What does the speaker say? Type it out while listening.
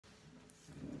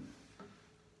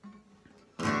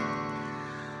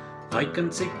I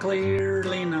can see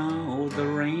clearly now the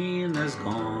rain is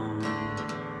gone.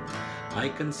 I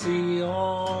can see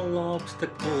all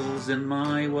obstacles in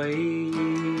my way.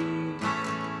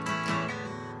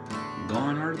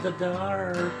 Gone are the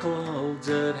dark clouds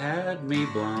that had me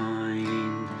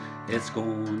blind. It's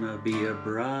gonna be a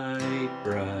bright,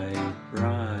 bright,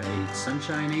 bright,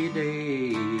 sunshiny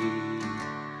day.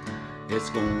 It's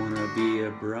gonna be a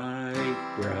bright,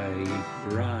 bright,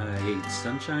 bright,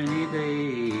 sunshiny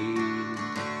day.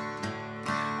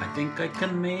 I think I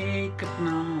can make it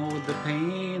now, the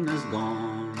pain is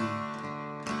gone.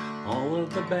 All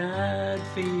of the bad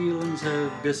feelings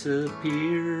have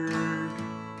disappeared.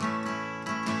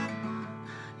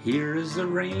 Here is the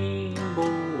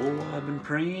rainbow I've been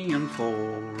praying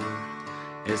for.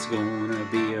 It's gonna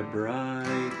be a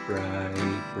bright,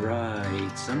 bright,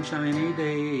 bright, sunshiny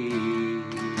day.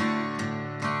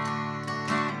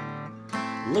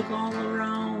 Look all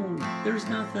around, there's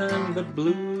nothing but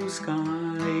blue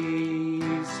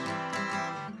skies.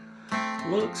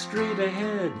 Look straight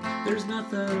ahead, there's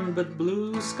nothing but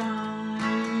blue skies.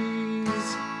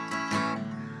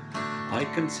 I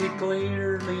can see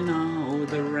clearly now,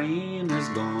 the rain is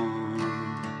gone.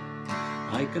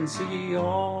 I can see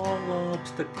all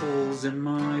obstacles in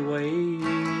my way.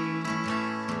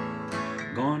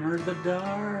 Gone are the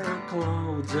dark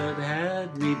clouds that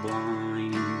had me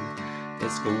blind.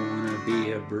 It's gonna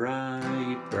be a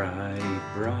bright, bright,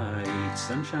 bright,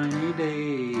 sunshiny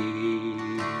day.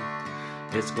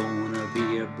 It's gonna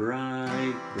be a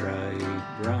bright,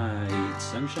 bright, bright,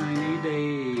 sunshiny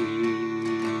day.